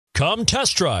Come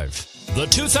test drive the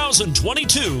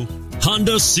 2022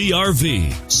 Honda CR-V.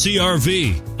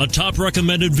 CR-V, a top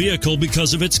recommended vehicle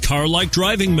because of its car-like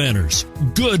driving manners,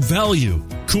 good value,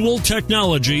 cool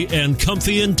technology, and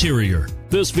comfy interior.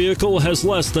 This vehicle has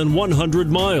less than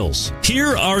 100 miles.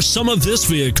 Here are some of this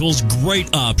vehicle's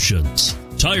great options: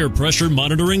 tire pressure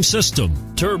monitoring system,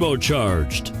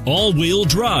 turbocharged, all-wheel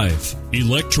drive,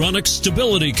 electronic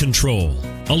stability control,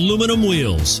 aluminum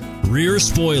wheels, rear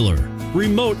spoiler,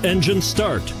 remote engine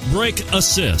start, brake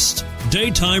assist,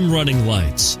 daytime running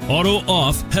lights,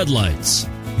 auto-off headlights.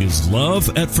 Is love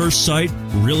at first sight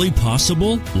really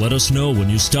possible? Let us know when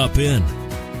you stop in.